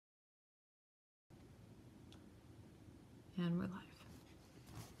And we're live.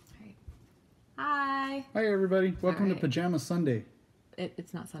 All right. Hi. Hi, everybody. Welcome to right. Pajama Sunday.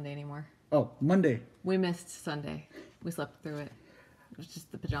 It's not Sunday anymore. Oh, Monday. We missed Sunday. We slept through it. It was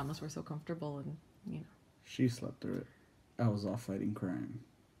just the pajamas were so comfortable and, you know. She slept through it. I was off fighting crime.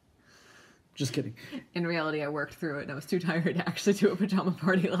 Just kidding. In reality, I worked through it and I was too tired to actually do a pajama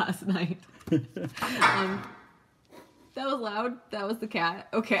party last night. That was loud. That was the cat.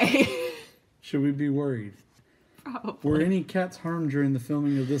 Okay. Should we be worried? Probably. Were any cats harmed during the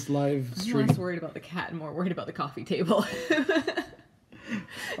filming of this live stream? I'm less worried about the cat and more worried about the coffee table.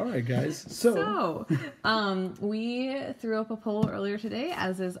 All right, guys. So, we threw up a poll earlier today,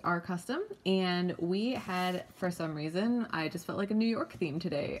 as is our custom, and we had, for some reason, I just felt like a New York theme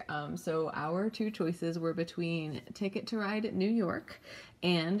today. So our two choices were between Ticket to Ride New York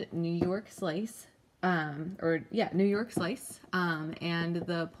and New York Slice. New York Slice. And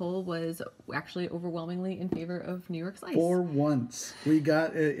the poll was actually overwhelmingly in favor of New York Slice. for once, we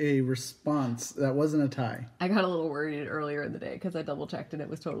got a response that wasn't a tie. I got a little worried earlier in the day because I double checked and it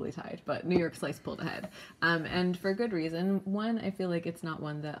was totally tied, but New York Slice pulled ahead. And for good reason. One, I feel like it's not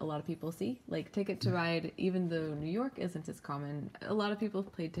one that a lot of people see. Like Ticket to Ride, even though New York isn't as common, a lot of people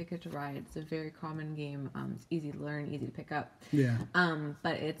have played Ticket to Ride. It's a very common game. It's easy to learn, easy to pick up. Yeah.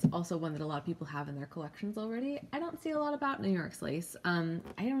 But it's also one that a lot of people have in their collections already. I don't see a lot about New York Slice. I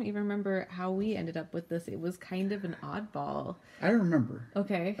don't even remember how we ended up with this. It was kind of an oddball. I remember.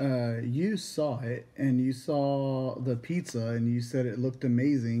 Okay. You saw it, and you saw the pizza, and you said it looked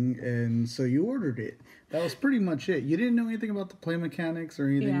amazing, and so you ordered it. That was pretty much it. You didn't know anything about the play mechanics or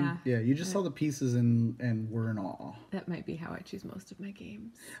anything. Yeah, you just saw the pieces and were in awe. That might be how I choose most of my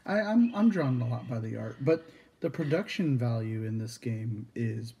games. I'm drawn a lot by the art, but the production value in this game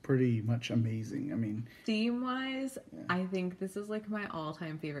is pretty much amazing. I mean, theme-wise, I think this is like my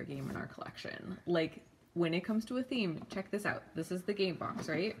all-time favorite game in our collection. Like, when it comes to a theme, check this out. This is the game box,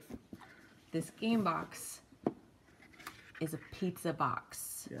 right? This game box is a pizza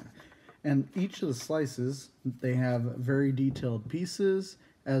box. yeah. And each of the slices, they have very detailed pieces,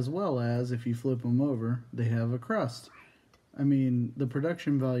 as well as, if you flip them over, they have a crust. I mean, the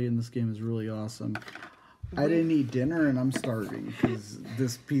production value in this game is really awesome. I didn't eat dinner and I'm starving because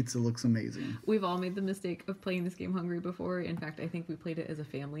this pizza looks amazing. We've all made the mistake of playing this game hungry before. In fact, I think we played it as a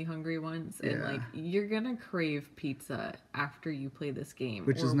family hungry once. And like, you're gonna crave pizza after you play this game,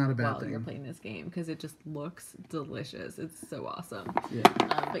 which is not a bad while thing. You're playing this game because it just looks delicious. It's so awesome. Yeah.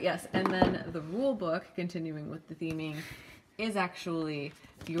 But yes, and then the rule book, continuing with the theming, is actually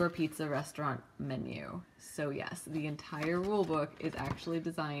your pizza restaurant menu. So yes, the entire rule book is actually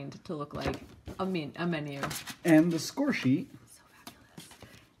designed to look like a menu. And the score sheet. So fabulous.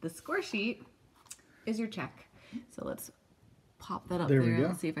 The score sheet is your check. So let's pop that up there.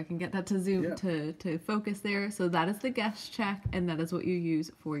 Let's see if I can get that to zoom to focus there. So that is the guest check, and that is what you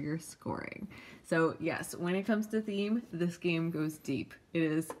use for your scoring. So yes, when it comes to theme, this game goes deep. It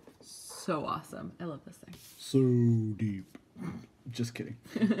is so awesome. I love this thing. So deep. Just kidding.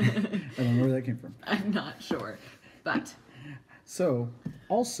 I don't know where that came from. I'm not sure, but so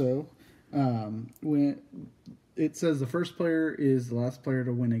also when it says the first player is the last player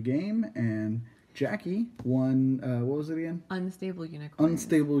to win a game, and Jackie won what was it again? Unstable Unicorns.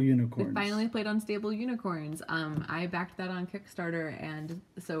 Unstable Unicorns. We finally played Unstable Unicorns. I backed that on Kickstarter, and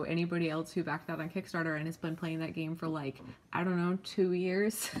so anybody else who backed that on Kickstarter and has been playing that game for like, I don't know, 2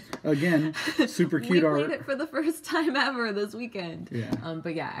 years. Again, super cute art. We played it for the first time ever this weekend. Yeah.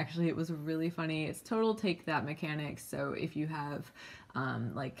 But yeah, actually it was really funny. It's total take that mechanics. So if you have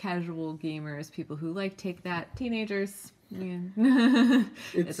like casual gamers, people who like take that, teenagers, yeah.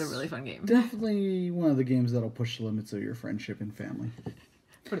 It's a really fun game. Definitely one of the games that'll push the limits of your friendship and family.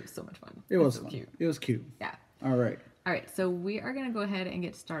 But it was so much fun. It was so fun. Cute. It was cute. Yeah. All right. All right, so we are going to go ahead and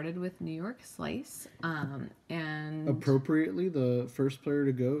get started with New York Slice. And appropriately, the first player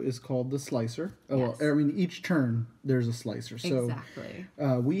to go is called the slicer. Oh, yes. well, I mean, each turn there's a slicer. So exactly.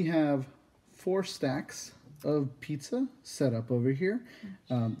 We have 4 stacks of pizza set up over here.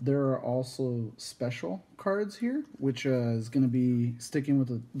 There are also special cards here, which is going to be sticking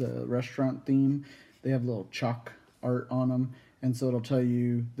with the restaurant theme. They have little chalk art on them. And so it'll tell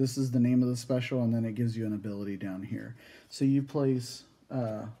you this is the name of the special, and then it gives you an ability down here. So you place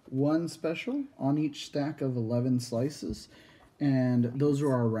 1 special on each stack of 11 slices, and those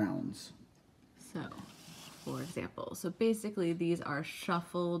are our rounds. So, for example, so basically these are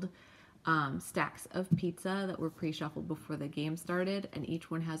shuffled stacks of pizza that were pre-shuffled before the game started, and each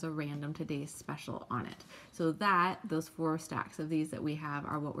one has a random today's special on it. So those 4 stacks of these that we have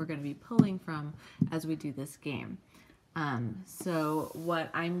are what we're going to be pulling from as we do this game. So what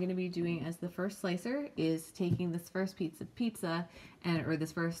I'm going to be doing as the first slicer is taking this first piece of pizza or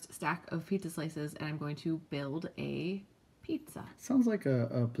this first stack of pizza slices, and I'm going to build a pizza. Sounds like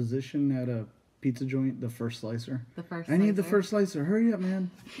a position at a pizza joint, the first slicer. The first I need the slicer. first slicer. Hurry up,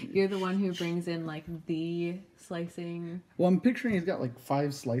 man. You're the one who brings in like the slicing. Well, I'm picturing he's got like 5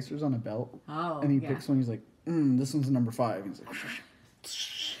 slicers on a belt. Oh, and he yeah. picks one. He's like, this one's number 5. He's like,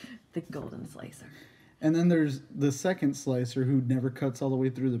 The golden slicer. and then there's the second slicer who never cuts all the way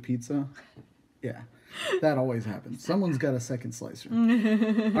through the pizza. Yeah, that always happens. Someone's got a second slicer.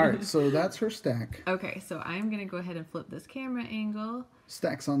 All right, so that's her stack. Okay, so I'm going to go ahead and flip this camera angle.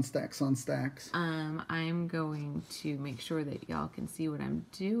 Stacks on stacks on stacks. I'm going to make sure that y'all can see what I'm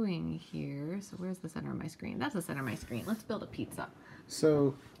doing here. So where's the center of my screen? That's the center of my screen. Let's build a pizza.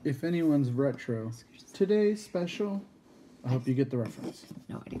 So if anyone's retro, today's special, I hope you get the reference.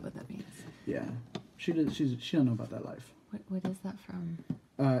 No idea what that means. Yeah, she don't know about that life. What is that from?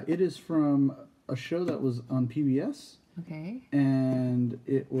 It is from a show that was on PBS. Okay. And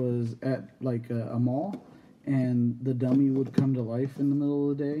it was at like a mall, and the dummy would come to life in the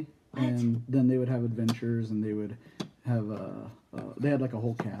middle of the day. What? And then they would have adventures, and they would have they had like a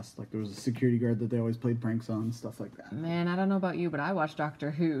whole cast. Like there was a security guard that they always played pranks on, stuff like that. Man, I don't know about you, but I watch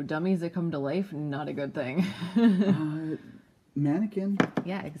Doctor Who. Dummies that come to life, not a good thing. Mannequin.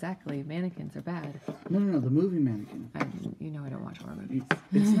 Yeah, exactly. Mannequins are bad. No, the movie Mannequin. You know I don't watch horror movies.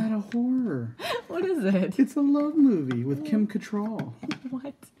 It's not a horror. What is it? It's a love movie with Kim Cattrall.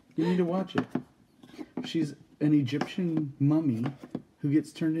 What? You need to watch it. She's an Egyptian mummy who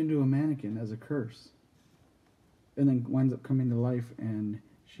gets turned into a mannequin as a curse. And then winds up coming to life, and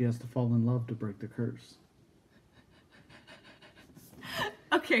she has to fall in love to break the curse.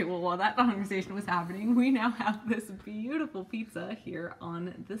 Okay, well, while that conversation was happening, we now have this beautiful pizza here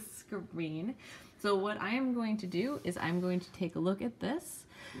on the screen. So what I am going to do is I'm going to take a look at this.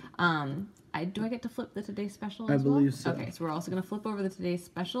 Do I get to flip the Today's Special as well? I believe so. Okay, so we're also going to flip over the Today's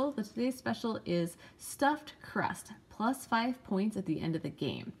Special. The Today's Special is Stuffed Crust, plus 5 points at the end of the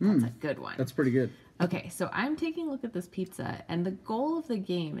game. That's a good one. That's pretty good. Okay, so I'm taking a look at this pizza, and the goal of the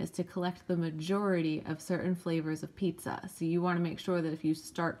game is to collect the majority of certain flavors of pizza. So you want to make sure that if you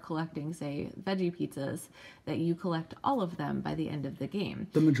start collecting, say, veggie pizzas, that you collect all of them by the end of the game.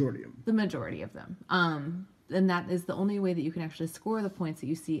 The majority of them. The majority of them. And that is the only way that you can actually score the points that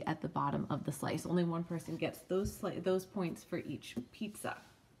you see at the bottom of the slice. Only one person gets those points for each pizza.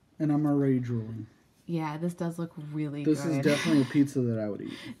 And I'm already drooling. Yeah, this does look really good. This is definitely a pizza that I would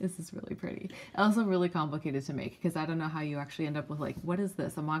eat. This is really pretty. Also really complicated to make because I don't know how you actually end up with like, what is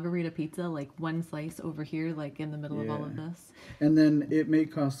this? A margarita pizza? Like one slice over here, like in the middle of all of this? And then it may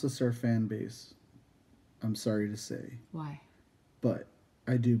cost us our fan base. I'm sorry to say. Why? But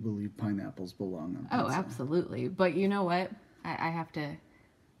I do believe pineapples belong on pizza. Oh, absolutely. But you know what? I have to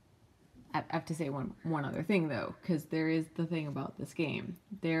say one other thing though, because there is the thing about this game.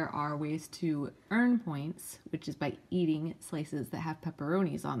 There are ways to earn points, which is by eating slices that have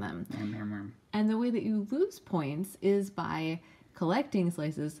pepperonis on them. And the way that you lose points is by collecting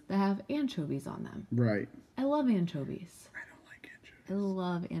slices that have anchovies on them. Right. I love anchovies. I don't like anchovies. I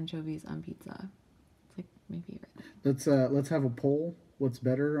love anchovies on pizza. It's like my favorite. Let's have a poll. What's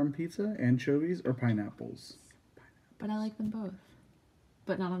better on pizza, anchovies or pineapples? But I like them both.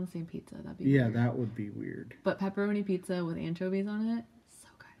 But not on the same pizza. That'd be Yeah, weird. that would be weird. But pepperoni pizza with anchovies on it, so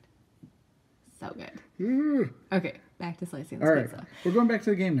good. So good. Ooh. Okay, back to slicing this All right, pizza. we're going back to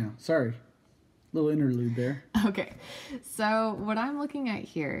the game now. Sorry. Little interlude there. Okay, so what I'm looking at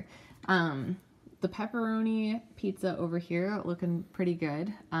here, the pepperoni pizza over here looking pretty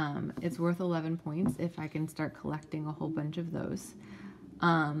good. It's worth 11 points if I can start collecting a whole bunch of those.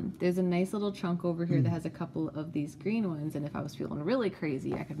 There's a nice little chunk over here that has a couple of these green ones, and if I was feeling really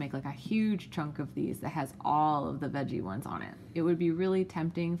crazy, I could make like a huge chunk of these that has all of the veggie ones on it. It would be really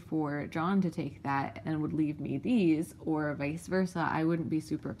tempting for John to take that and would leave me these, or vice versa. I wouldn't be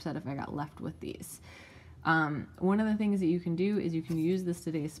super upset if I got left with these. One of the things that you can do is you can use this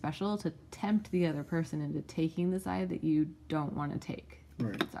Today's Special to tempt the other person into taking the side that you don't want to take.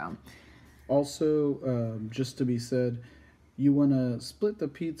 Right. So, Also, just to be said, you want to split the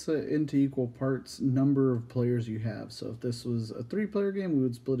pizza into equal parts, number of players you have. So if this was a 3-player game, we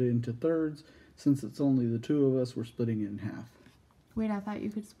would split it into thirds. Since it's only the 2 of us, we're splitting it in half. wait, I thought you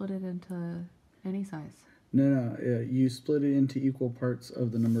could split it into any size. No, you split it into equal parts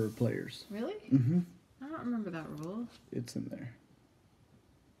of the number of players. Really? Mm-hmm. I don't remember that rule. It's in there.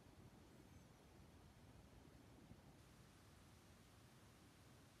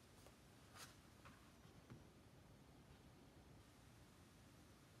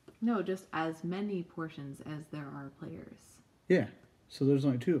 No, just as many portions as there are players. Yeah. So there's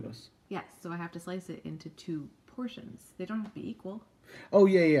only 2 of us. Yes, so I have to slice it into 2 portions. They don't have to be equal. Oh,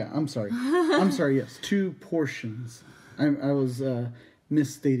 yeah. I'm sorry. I'm sorry, yes. 2 portions. I was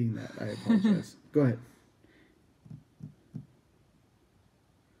misstating that. I apologize. Go ahead.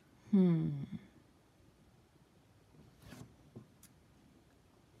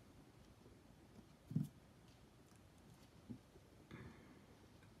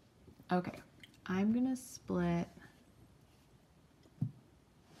 Okay, I'm gonna split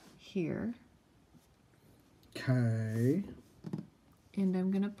here, Okay. and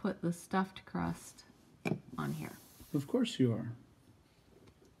I'm gonna put the stuffed crust on here. Of course you are.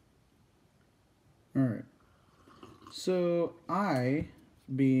 All right. So I,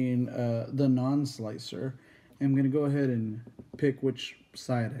 being the non-slicer, am going to go ahead and pick which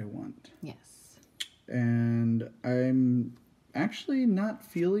side I want. Yes. And I'm actually not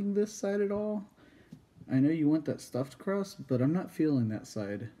feeling this side at all. I know you want that stuffed crust, but I'm not feeling that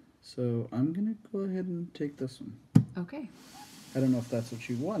side. So I'm going to go ahead and take this one. Okay. I don't know if that's what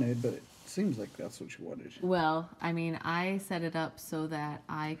you wanted, but it seems like that's what you wanted. Well, I mean, I set it up so that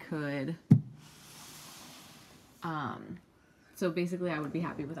I could, so basically I would be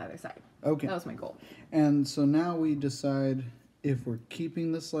happy with either side. Okay. That was my goal. And so now we decide if we're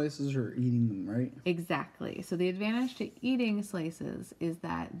keeping the slices or eating them, right? Exactly. So the advantage to eating slices is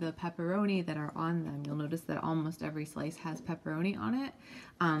that the pepperoni that are on them, you'll notice that almost every slice has pepperoni on it.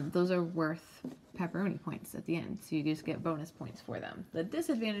 Those are worth pepperoni points at the end. So you just get bonus points for them. The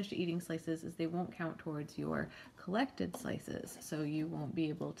disadvantage to eating slices is they won't count towards your collected slices. So you won't be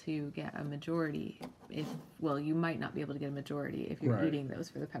able to get a majority well, you might not be able to get a majority if you're Right. eating those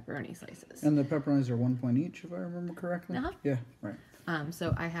for the pepperoni slices. And the pepperonis are 1 point each, if I remember correctly? Uh-huh. Yeah, right.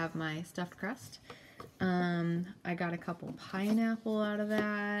 So I have my stuffed crust. I got a couple pineapple out of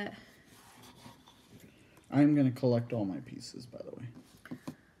that. I'm going to collect all my pieces, by the way.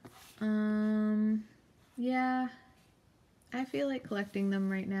 Yeah. I feel like collecting them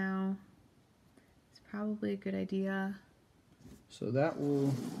right now. It's probably a good idea. So that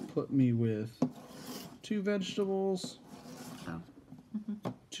will put me with 2 vegetables, Oh.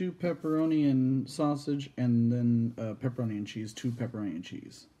 2 pepperoni and sausage, and then pepperoni and cheese, 2 pepperoni and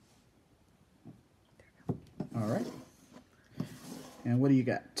cheese. All right. And what do you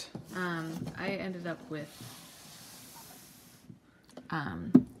got? I ended up with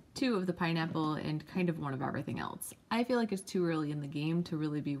 2 of the pineapple and kind of 1 of everything else. I feel like it's too early in the game to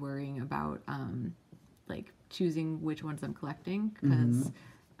really be worrying about like choosing which ones I'm collecting, because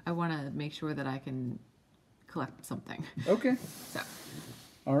I want to make sure that I can collect something. Okay. So,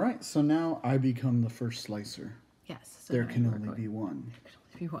 All right. So now I become the first slicer. yes. So There now can you are only going- be one.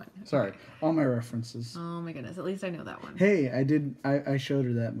 If you want. Sorry. Okay. All my references. Oh my goodness. At least I know that one. Hey, I showed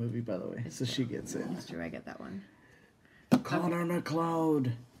her that movie, by the way, so she gets it. It's true. I get that one. Connor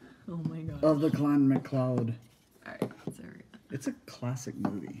McLeod Oh my god. of the Clan McLeod. All right. Sorry. It's a classic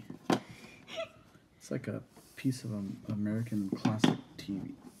movie. It's like a piece of American classic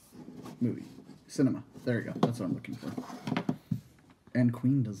TV movie. Cinema. There you go. That's what I'm looking for. And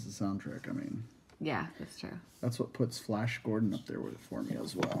Queen does the soundtrack. I mean, Yeah, that's true. that's what puts Flash Gordon up there with for me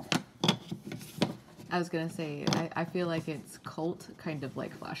as well. I was gonna say I feel like it's cult, kind of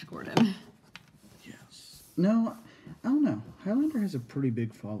like Flash Gordon. Yes. No, I don't know. Highlander has a pretty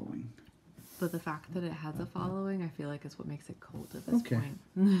big following. But the fact that it has a following, I feel like is what makes it cult at this Okay.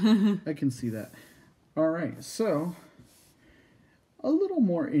 point. I can see that. All right, so a little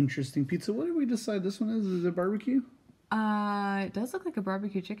more interesting pizza. What did we decide this one is? Is it barbecue? It does look like a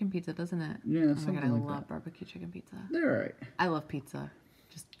barbecue chicken pizza, doesn't it? Yeah, Oh my something god, I like love that. barbecue chicken pizza. They're all right. I love pizza.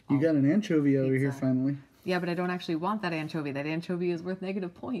 Just You all- got an anchovy over here pizza. finally. Yeah, but I don't actually want that anchovy. That anchovy is worth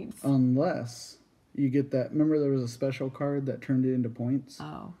negative points. Unless you get that. Remember there was a special card that turned it into points?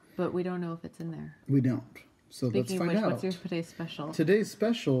 Oh, but we don't know if it's in there. We don't. So Speaking of let's which, find what's out. your today's special? Today's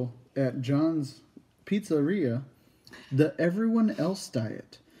special at John's Pizzeria, the everyone else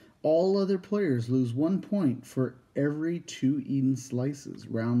diet. All other players lose 1 point for every 2 eaten slices,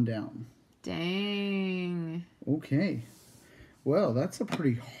 round down. Dang. Okay. Well, that's a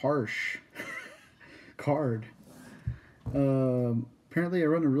pretty harsh card. Apparently, I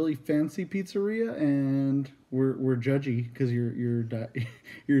run a really fancy pizzeria, and we're judgy because you're you're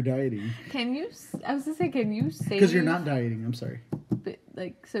dieting. Can you? I was gonna say, can you say? Because you're not dieting. I'm sorry. But,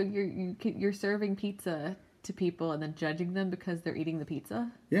 like, so you're serving pizza to people and then judging them because they're eating the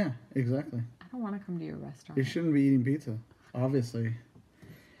pizza? Yeah, exactly. I don't want to come to your restaurant. You shouldn't be eating pizza, obviously.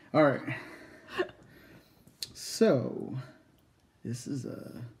 All right. So, this is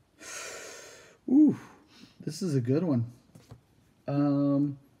a good one.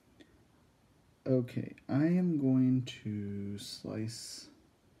 Okay, I am going to slice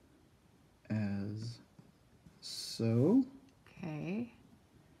as so. Okay.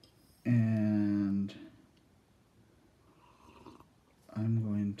 And I'm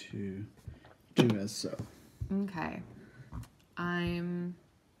going to do as so. Okay. I'm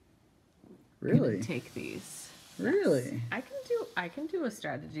Really? gonna take these. Really? Yes. I can do a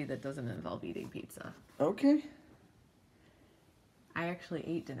strategy that doesn't involve eating pizza. Okay. I actually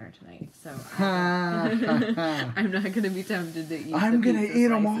ate dinner tonight, so Ha, ha, ha. I'm not gonna be tempted to eat. I'm the gonna pizza eat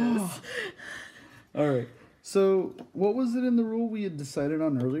them slices. all. All right. So, what was it in the rule we had decided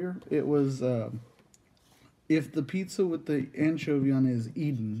on earlier? It was if the pizza with the anchovy on it is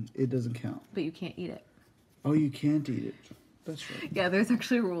eaten, it doesn't count. But you can't eat it. Oh, you can't eat it. That's right. Yeah, there's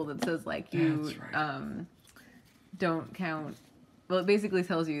actually a rule that says like you That's right. don't count. Well, it basically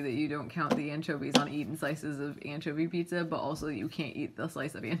tells you that you don't count the anchovies on eaten slices of anchovy pizza, but also you can't eat the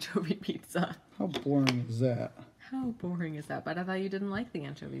slice of anchovy pizza. How boring is that? How boring is that? But I thought you didn't like the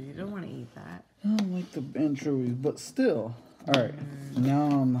anchovies. You don't want to eat that. I don't like the anchovies, but still. All right. Now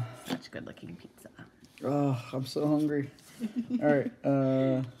I'm. Such good looking pizza. Oh, I'm so hungry. All right.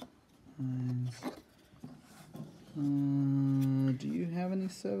 Do you have any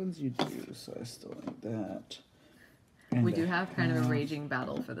sevens? You do, so I still need that. And We do have kind of a raging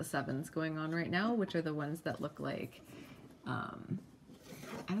battle for the sevens going on right now, which are the ones that look like, I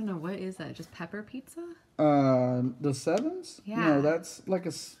don't know, what is that? Just pepper pizza? The sevens? Yeah. No, that's like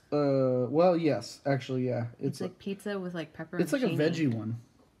a. Well, yes, actually, yeah. It's like pizza with like pepper. It's like a veggie one.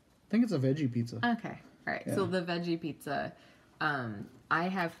 I think it's a veggie pizza. Okay. All right. Yeah. So the veggie pizza, I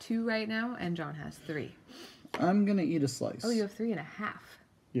have 2 right now, and John has 3. I'm gonna eat a slice. Oh, you have 3.5.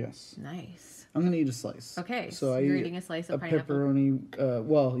 Yes. Nice. I'm gonna eat a slice. Okay. So you're I eat eating a slice a of pineapple. pepperoni.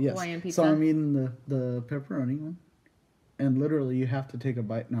 Well, yes. Hawaiian So pizza? I'm eating the pepperoni one, and literally you have to take a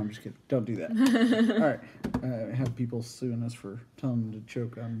bite. No, I'm just kidding. Don't do that. All right. I have people suing us for telling them to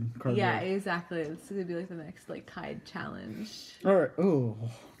choke on cardboard. Yeah, exactly. It's gonna be like the next like Tide challenge. All right. Oh.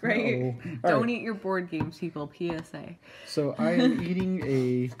 Right. No. Don't All right. eat your board games, people. PSA. So I am eating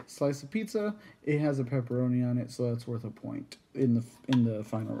a slice of pizza. It has a pepperoni on it, so that's worth a point in the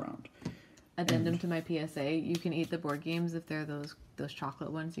final round. Addendum to my PSA: you can eat the board games if they're those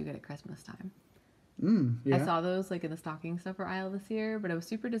chocolate ones you get at Christmas time. Yeah. I saw those like in the stocking stuffer aisle this year, but I was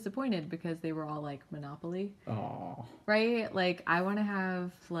super disappointed because they were all like Monopoly. Oh. Right? Like I want to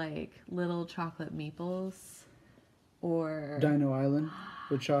have like little chocolate meeples or Dino Island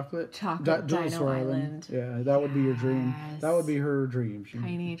with chocolate. Chocolate Dino Island. Yeah, that would be your dream. Yes. That would be her dream.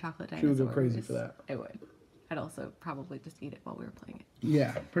 Tiny chocolate She dinosaurs. would go crazy for that. I would. I'd also probably just eat it while we were playing it.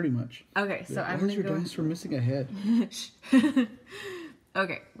 Yeah, pretty much. Okay, so Yeah. I'm Why gonna is your go. dinosaur missing a head?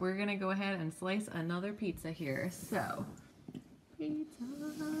 Okay, we're gonna go ahead and slice another pizza here. So, pizza.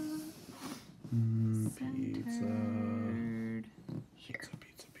 Pizza. Centered here.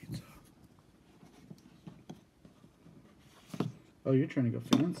 Pizza. Oh, you're trying to go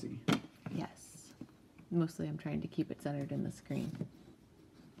fancy. Yes. Mostly, I'm trying to keep it centered in the screen.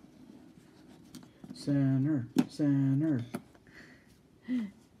 Center.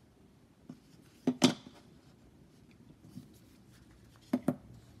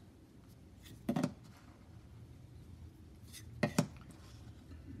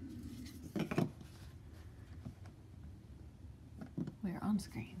 We're on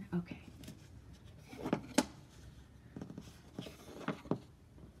screen. Okay.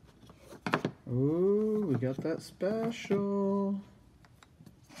 Oh, we got that special.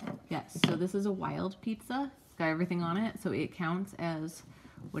 Yes, so this is a wild pizza. It's got everything on it, so it counts as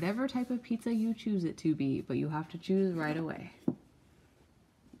whatever type of pizza you choose it to be, but you have to choose right away.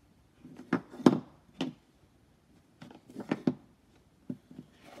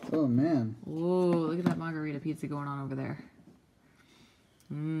 Oh man, Whoa, look at that margarita pizza going on over there.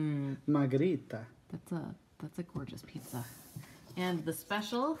 Mmm, margarita. that's a gorgeous pizza. And the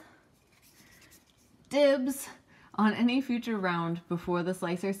special dibs on any future round before the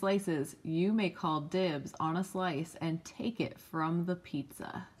slicer slices. You may call dibs on a slice and take it from the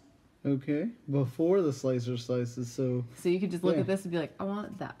pizza. Okay, before the slicer slices, so So you could just look Yeah. at this and be like, I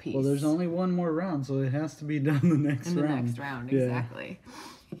want that piece. well, there's only one more round, so it has to be done the next in the round. next round, Yeah. exactly.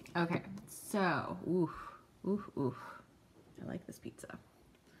 Okay, so oof. I like this pizza.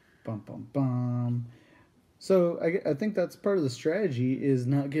 Bum bum bum. So I think that's part of the strategy is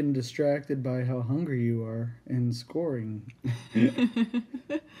not getting distracted by how hungry you are and scoring.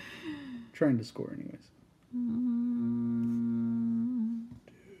 Trying to score, anyways.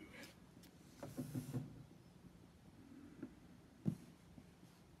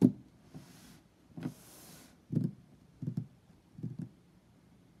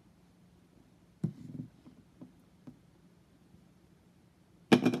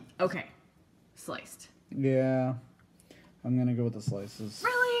 Okay. Sliced. Yeah. I'm going to go with the slices.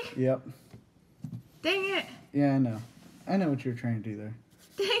 Really? Yep. Dang it. Yeah, I know. I know what you're trying to do there.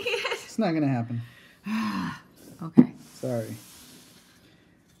 Dang it. It's not going to happen. Okay. Sorry.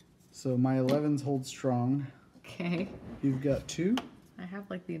 So my 11s hold strong. Okay. You've got 2? I have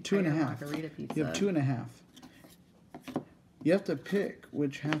like the Two and a entire half. margarita pizza. You have 2.5. You have to pick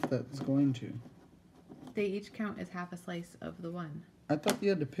which half that's going to. They each count as half a slice of the one. I thought you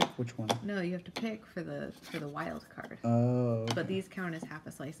had to pick which one. No, you have to pick for the wild card. Oh. Okay. But these count as half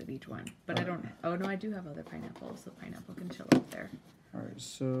a slice of each one. But I Alright. don't. Oh no, I do have other pineapples, so pineapple can chill up there. All right,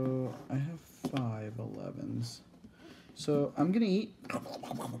 so I have 5 11s. So I'm gonna eat.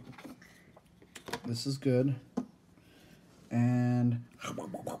 This is good. And I'm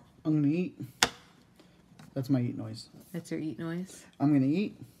gonna eat. That's my eat noise. That's your eat noise. I'm gonna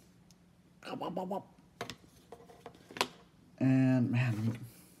eat. And man, I'm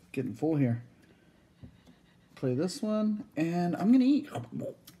getting full here. Play this one, and I'm gonna eat.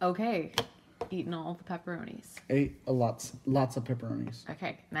 Okay, eating all the pepperonis. Ate lots of pepperonis.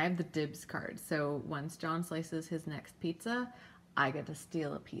 Okay, and I have the dibs card. So once John slices his next pizza, I get to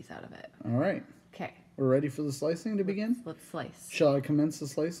steal a piece out of it. All right, Okay, we're ready for the slicing to begin. let's slice. Shall I commence the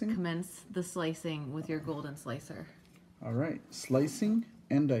slicing? Commence the slicing with your golden slicer. All right, slicing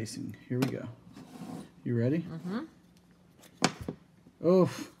and dicing. Here we go. You ready? Mm-hmm.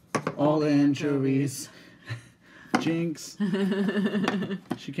 Oof, all the anchovies. Jinx.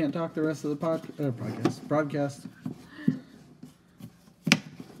 She can't talk the rest of the broadcast.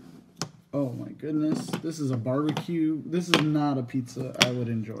 Oh my goodness. This is a barbecue. This is not a pizza I would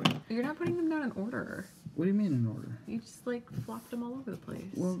enjoy. You're not putting them down in order. What do you mean in order? You just like flopped them all over the place.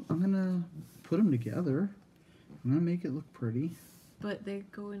 Well, I'm going to put them together. I'm going to make it look pretty. But they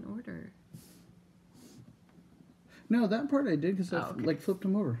go in order. No, that part I did because I okay. flipped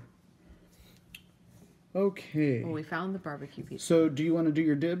them over. Okay. Well, we found the barbecue pizza. So, do you want to do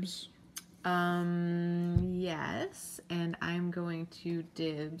your dibs? Yes. And I'm going to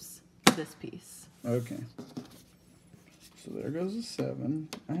dibs this piece. Okay. So there goes a 7.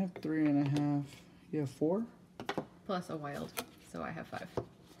 I have 3.5. You have 4? Plus a wild. So I have 5.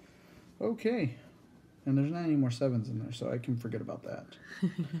 Okay. And there's not any more 7s in there, so I can forget about that.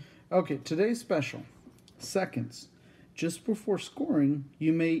 Okay, today's special. Seconds. Just before scoring,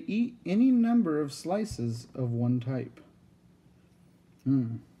 you may eat any number of slices of one type.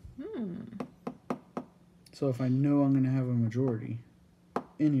 So if I know I'm going to have a majority,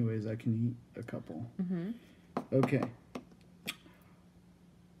 anyways, I can eat a couple. Okay.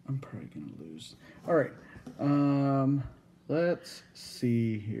 I'm probably going to lose. All right. Let's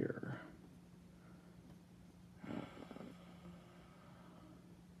see here.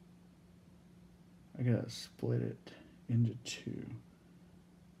 I got to split it into 2.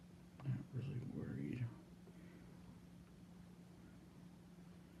 I'm not really worried.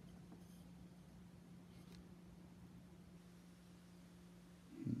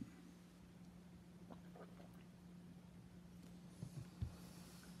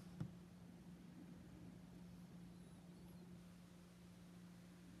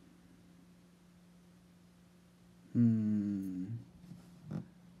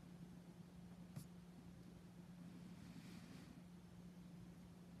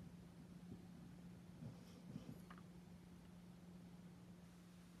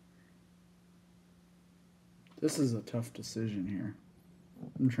 This is a tough decision here.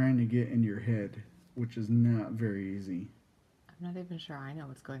 I'm trying to get in your head, which is not very easy. I'm not even sure I know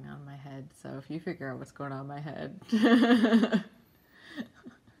what's going on in my head. So if you figure out what's going on in my head.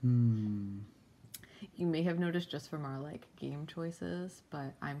 You may have noticed just from our like game choices,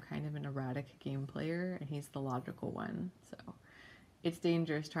 but I'm kind of an erratic game player and he's the logical one. So it's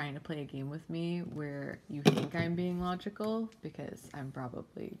dangerous trying to play a game with me where you think I'm being logical because I'm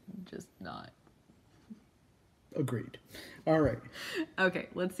probably just not. Agreed. All right. Okay,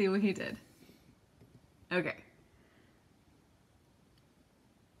 let's see what he did. Okay.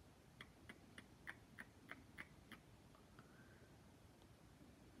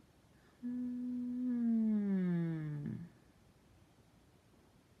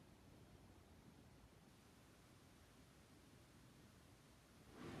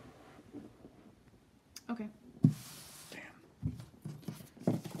 Okay. Damn.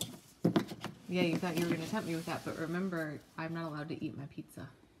 Yeah, you thought you were going to tempt me with that, but remember, I'm not allowed to eat my pizza.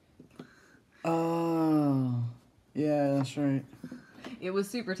 Oh, yeah, that's right. It was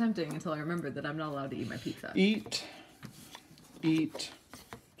super tempting until I remembered that I'm not allowed to eat my pizza. Eat. Because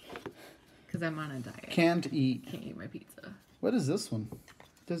I'm on a diet. Can't eat. Can't eat my pizza. What is this one? It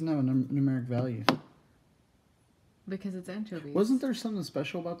doesn't have a numeric value. Because it's anchovies. Wasn't there something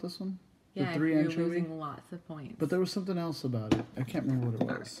special about this one? Yeah, the 3 you're anchovy? losing lots of points. But there was something else about it. I can't remember what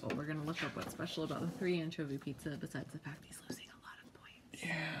it was. All right, well, we're going to look up what's special about the 3 anchovy pizza besides the fact he's losing a lot of points.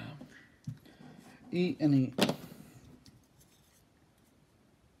 Yeah. Eat and eat.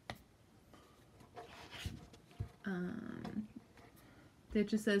 It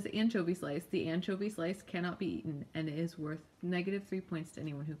just says anchovy slice. The anchovy slice cannot be eaten and it is worth -3 points to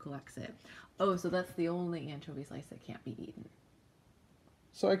anyone who collects it. Oh, so that's the only anchovy slice that can't be eaten.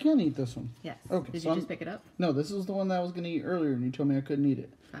 So I can eat this one. Yes. Okay. Did so you just pick it up? No, this was the one that I was going to eat earlier, and you told me I couldn't eat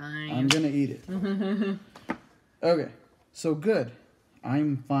it. Fine. I'm going to eat it. Okay. So good.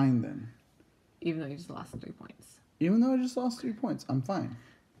 I'm fine then. Even though you just lost 3 points. Even though I just lost 3 points, I'm fine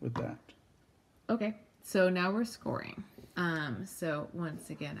with that. Okay. So now we're scoring. So once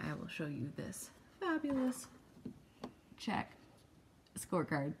again, I will show you this fabulous check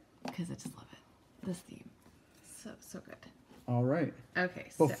scorecard because I just love it. This theme. So good. All right. Okay.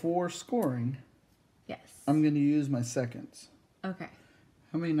 So, Before scoring, yes. I'm going to use my seconds. Okay.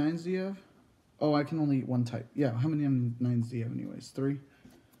 How many 9s do you have? Oh, I can only eat one type. Yeah, how many 9s do you have anyways? 3?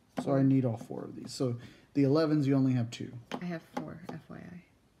 So I need all 4 of these. So the 11s, you only have 2. I have 4, FYI.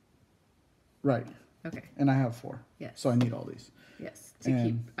 Right. Okay. And I have 4. Yes. So I need all these. Yes. To And-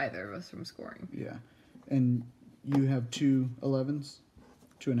 keep either of us from scoring. Yeah. And you have 2 11s?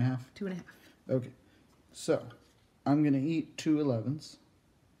 2.5? 2.5. Okay. So I'm going to eat 2 11s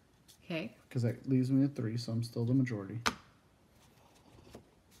Okay. because that leaves me at 3, so I'm still the majority.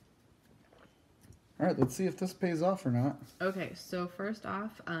 All right, let's see if this pays off or not. Okay. So first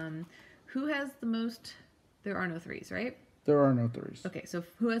off, who has the most? There are no 3s, right? There are no 3s. Okay. So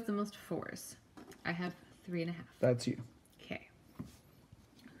who has the most 4s? I have 3.5. That's you. Okay.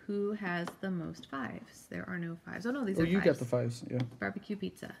 Who has the most 5s? There are no 5s. Oh no, these Oh, are you 5s. got the 5s, yeah. Barbecue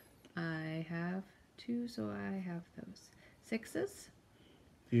pizza. I have 2, so I have those. 6s.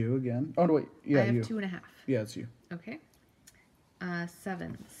 You again. Oh, no, wait. Yeah, I have you. 2.5. Yeah, it's you. Okay.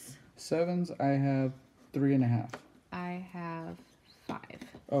 7s. 7s, I have 3.5. I have 5.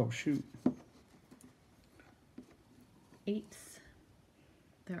 Oh, shoot. 8s.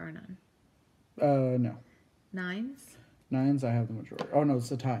 There are none. No. 9s. 9s, I have the majority. Oh, no,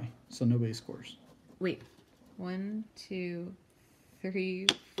 it's a tie, so nobody scores. Wait. 1, 2, 3,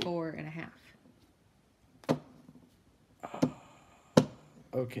 4.5.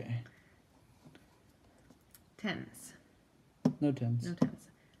 Okay. 10s. No 10s. No 10s.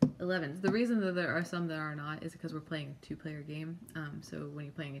 11s. The reason that there are some that are not is because we're playing a 2-player game. So when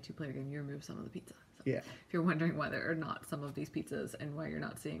you're playing a 2-player game, you remove some of the pizza. So Yeah. if you're wondering why there are not some of these pizzas and why you're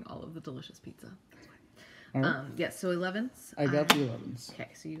not seeing all of the delicious pizza, that's why. All right. Yes, so 11s. I got the 11s.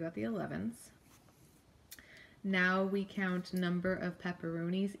 Okay, so you got the 11s. Now we count number of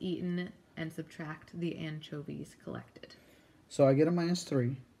pepperonis eaten and subtract the anchovies collected. So I get a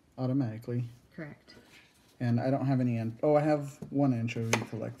 -3 automatically. Correct. And I don't have any... Oh, I have 1 anchovy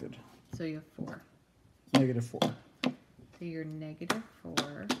collected. So you have 4. -4. So you're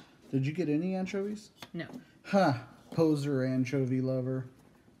 -4. Did you get any anchovies? No. Ha! Poser anchovy lover.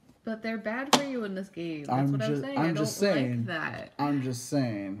 But they're bad for you in this game. That's what I'm saying. I don't like that. I'm just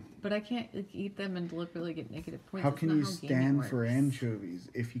saying. But I can't like, eat them and deliberately get negative points. How That's can not you gaming stand for works. anchovies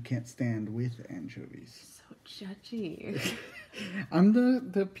if you can't stand with anchovies? So judgy. I'm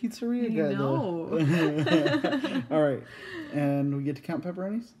the pizzeria guy, No. though. All right. And we get to count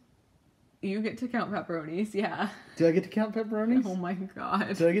pepperonis? You get to count pepperonis, yeah. Do I get to count pepperonis? Oh my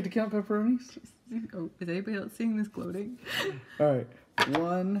god. Do I get to count pepperonis? Oh, is anybody else seeing this gloating? All right.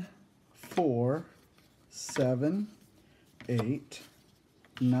 1, 4, 7, 8,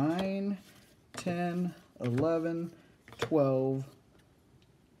 9, 10, 11, 12,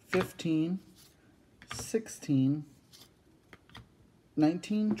 15, 16,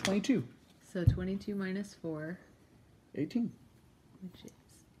 19, 22. So 22 minus 4, 18. which is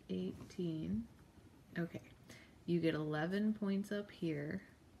 18. Okay. You get 11 points up here.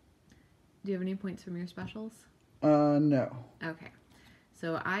 Do you have any points from your specials? No. Okay.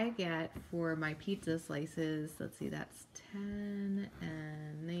 So I get for my pizza slices, let's see, that's 10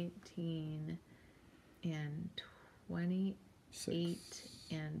 and 19 and 28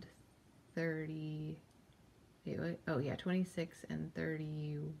 and 30. Wait, oh yeah, 26 and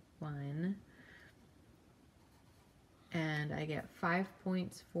 31. And I get 5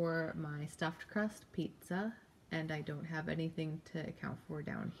 points for my stuffed crust pizza, and I don't have anything to account for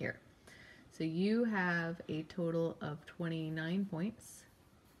down here. So you have a total of 29 points,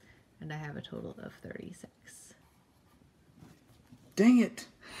 and I have a total of 36. Dang it.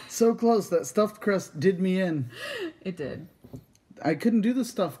 So close. That stuffed crust did me in. It did. I couldn't do the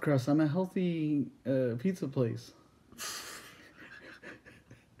stuffed crust. I'm a healthy pizza place.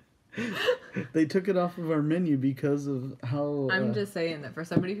 They took it off of our menu because of how... I'm just saying that for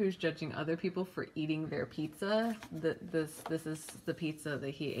somebody who's judging other people for eating their pizza, this is the pizza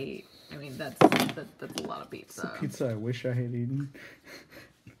that he ate. I mean, that's a lot of pizza. It's a pizza I wish I had eaten.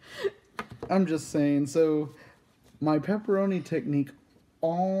 I'm just saying, so my pepperoni technique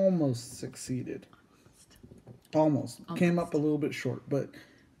almost succeeded. Almost. Came up a little bit short, but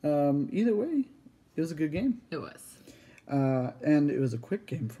either way, it was a good game. It was. And it was a quick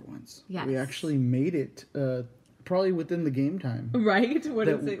game for once. Yes. We actually made it probably within the game time. Right? What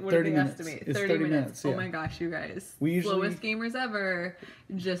is it? What 30 did they minutes. estimate? It's 30 minutes. yeah. Oh my gosh, you guys. We usually... Slowest gamers ever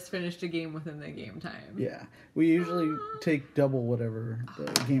just finished a game within the game time. Yeah. We usually take double whatever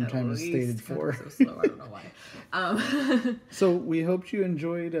the game time is stated for. So slow, I don't know why. So we hope you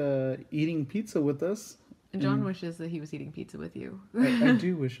enjoyed eating pizza with us. And John wishes that he was eating pizza with you. I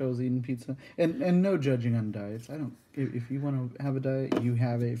do wish I was eating pizza. And no judging on diets. I don't... If you want to have a diet, you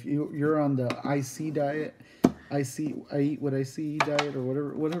have it. If you're on the IC diet, I eat what I see diet or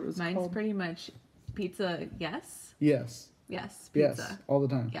whatever it's Mine's called. pretty much pizza, yes? Yes. Yes, Yes, pizza. all the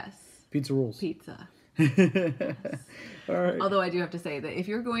time. Yes. Pizza rules. Pizza. All right. Although I do have to say that if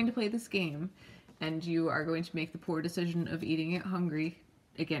you're going to play this game and you are going to make the poor decision of eating it hungry,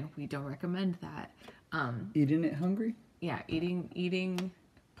 again, we don't recommend that. Eating it hungry? Yeah,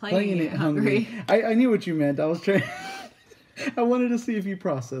 Playing it hungry. I knew what you meant. I was trying... I wanted to see if you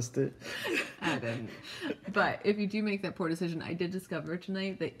processed it. I didn't. But if you do make that poor decision, I did discover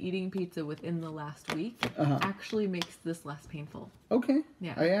tonight that eating pizza within the last week actually makes this less painful. Okay.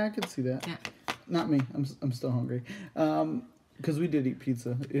 Yeah. I could see that. Yeah. Not me. I'm still hungry. Because we did eat pizza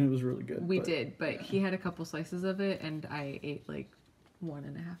and it was really good. We did, but he had a couple slices of it and I ate like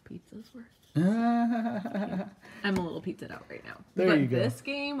 1.5 pizzas worth. I'm a little pizzaed out right now. There you go. This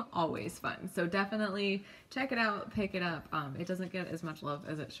game, always fun. So definitely check it out, pick it up. It doesn't get as much love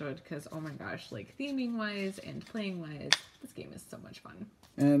as it should because, oh my gosh, like theming wise and playing wise, this game is so much fun.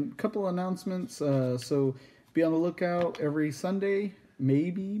 And a couple announcements. So be on the lookout every Sunday,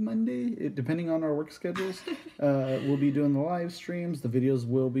 maybe Monday, depending on our work schedules. We'll be doing the live streams. The videos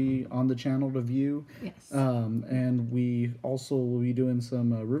will be on the channel to view. Yes. And we also will be doing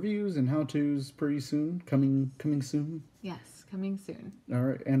some reviews and how-tos pretty soon. Coming soon. Yes, coming soon. All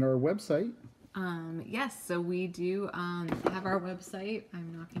right. And our website. Yes, so we do have our website.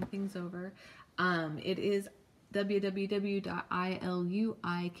 I'm knocking things over. It is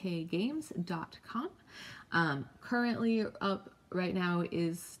www.iluikgames.com. Currently up right now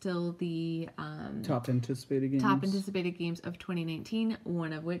is still the Top anticipated games. Top anticipated games of 2019,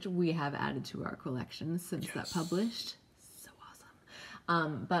 one of which we have added to our collection since that published. So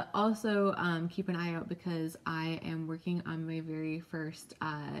awesome. But also keep an eye out because I am working on my very first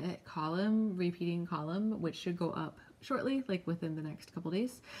repeating column, which should go up shortly, like within the next couple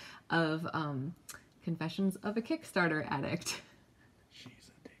days, of Confessions of a Kickstarter Addict.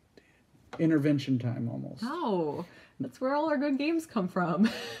 She's addicted. Intervention time almost. Oh, that's where all our good games come from.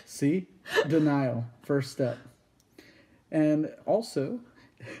 See? Denial. First step. And also,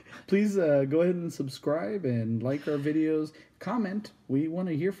 please go ahead and subscribe and like our videos. Comment. We want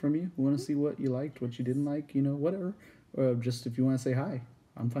to hear from you. We want to see what you liked, what you didn't like, whatever. Just if you want to say hi.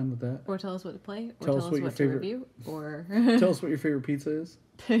 I'm fine with that. Or tell us what to play. Or tell us what your favorite to review. Or tell us what your favorite pizza is.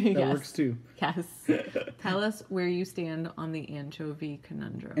 That yes. works too. Yes. Tell us where you stand on the anchovy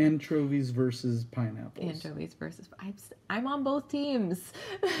conundrum. Anchovies versus pineapples. Anchovies versus... I'm on both teams.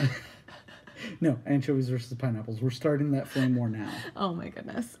 No, anchovies versus pineapples. We're starting that flame war now. Oh my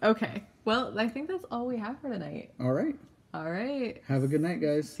goodness. Okay. Well, I think that's all we have for tonight. All right. All right. Have a good night,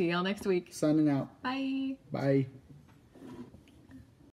 guys. See y'all next week. Signing out. Bye. Bye.